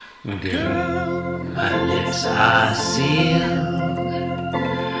Girl, my lips are sealed.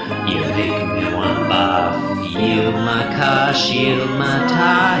 You make me want barf. Yield my car, shield my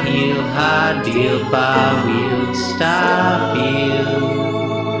tie, heel, high deal, bar wheel, stop you.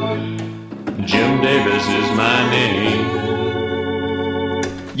 Jim Davis is my name.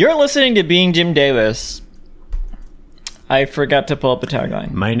 You're listening to Being Jim Davis. I forgot to pull up the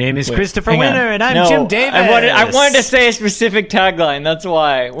tagline. My name is Christopher hang on. Winter, and I'm No, Jim Davis. I wanted to say a specific tagline. That's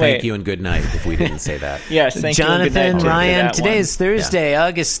why. Wait. Thank you and good night, if we didn't say that. Yes, thank you. Jonathan and good night, Ryan. that Today one. is Thursday,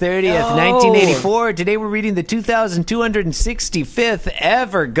 August 30th, 1984. Today we're reading the 2,265th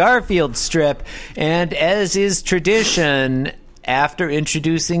ever Garfield strip. And as is tradition, after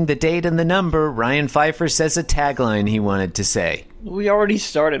introducing the date and the number, Ryan Pfeiffer says a tagline he wanted to say. We already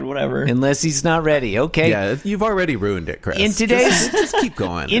started, whatever. Unless he's not ready. Okay. Yeah, you've already ruined it, Chris. In today's just keep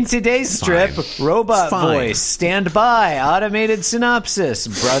going. In today's strip, fine. robot It's fine. voice, stand by, automated synopsis,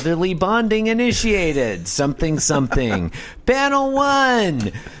 brotherly bonding initiated, something something. Panel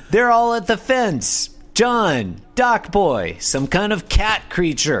 1, they're all at the fence. John, Doc Boy, some kind of cat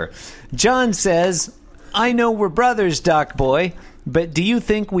creature. John says, I know we're brothers, Doc Boy, but do you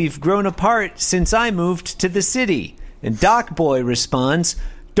think we've grown apart since I moved to the city? And Doc Boy responds,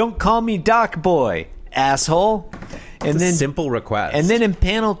 don't call me Doc Boy, asshole. And It's a then simple request. And then in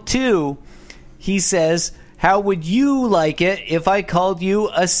panel 2, he says, how would you like it if I called you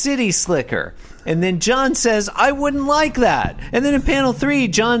a city slicker? And then John says, I wouldn't like that. And then in panel 3,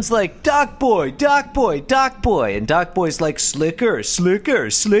 John's like, Doc Boy, Doc Boy, Doc Boy. And Doc Boy's like, slicker, slicker,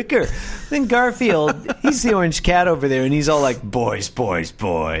 slicker. Then Garfield, he's the orange cat over there, and he's all like, boys, boys,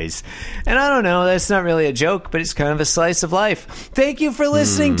 boys. And I don't know, that's not really a joke, but it's kind of a slice of life. Thank you for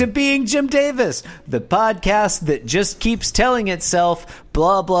listening to Being Jim Davis, the podcast that just keeps telling itself,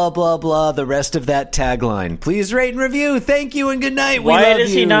 blah, blah, blah, blah, the rest of that tagline. Please rate and review. Thank you and good night. We Why love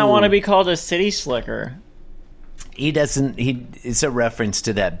does he you. not want to be called a city slicker? He doesn't. It's a reference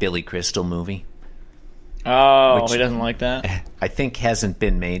to that Billy Crystal movie. Oh, Which- he doesn't like that? I think hasn't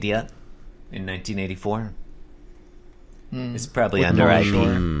been made yet in 1984. It's probably under Pauly IP,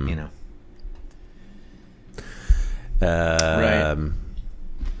 Shore. you know.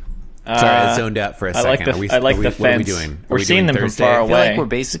 Sorry, I zoned out for a I like second. the, I like the what are we fence. doing? We're Are we seeing doing them Thursday? from far I feel away. like we're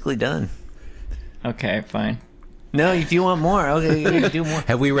basically done. Okay, fine. No, if you want more, okay, you can do more.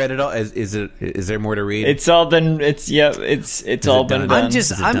 Have we read it all? Is there more to read? It's all been. It's all been done? done. I'm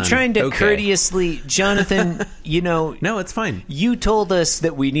just. Is it I'm done? trying to Okay. courteously, Jonathan. You know, No, it's fine. you told us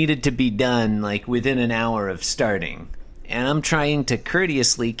that we needed to be done like within an hour of starting, and I'm trying to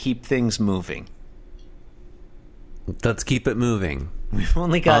courteously keep things moving. Let's keep it moving. We've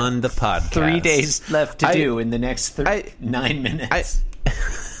only got On the podcast. 3 days left to I- do in the next I- 9 minutes.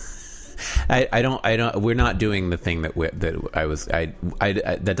 I don't. We're not doing the thing that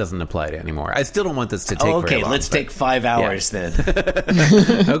that doesn't apply to anymore. I still don't want this to take. Okay, very long, let's but- take 5 hours then.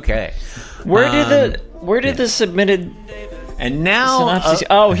 Okay. Where did the submitted And now, synopsis?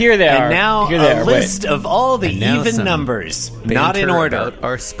 Oh, here they are. and now Here they a are. list of all the And now even some numbers, not in banter order. about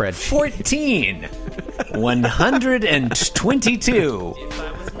our spreadsheet. 14, 122,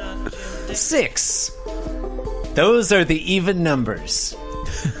 6. Those are the even numbers.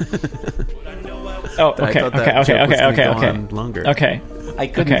 Oh, I okay, thought that joke was gonna go on longer. Okay. I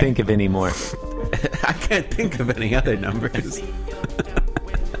couldn't Okay. think of any more. I can't think of any other numbers.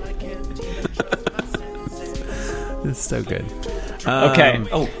 It's so good. Okay.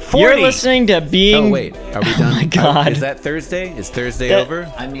 Oh, 40. You're listening to Being. Oh wait, are we done? my God. Is that Thursday? Is Thursday That-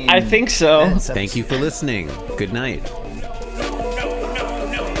 over? I mean, I think so. that's- Thank you for listening. Good night. Cause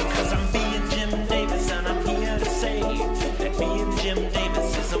I'm being Jim Davis and I'm here to say that being Jim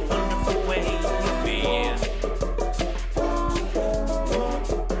Davis is a wonderful way to be.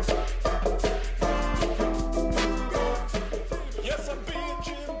 Yes, I'm being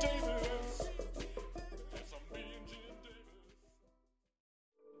Jim Davis. Yes, I'm being Jim Davis.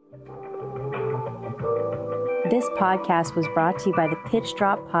 This podcast was brought to you by the Pitch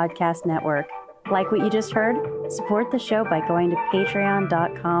Drop Podcast Network. Like what you just heard? Support the show by going to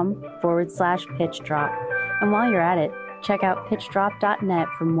patreon.com/pitch drop. And while you're at it, check out pitchdrop.net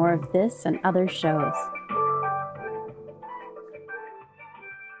for more of this and other shows.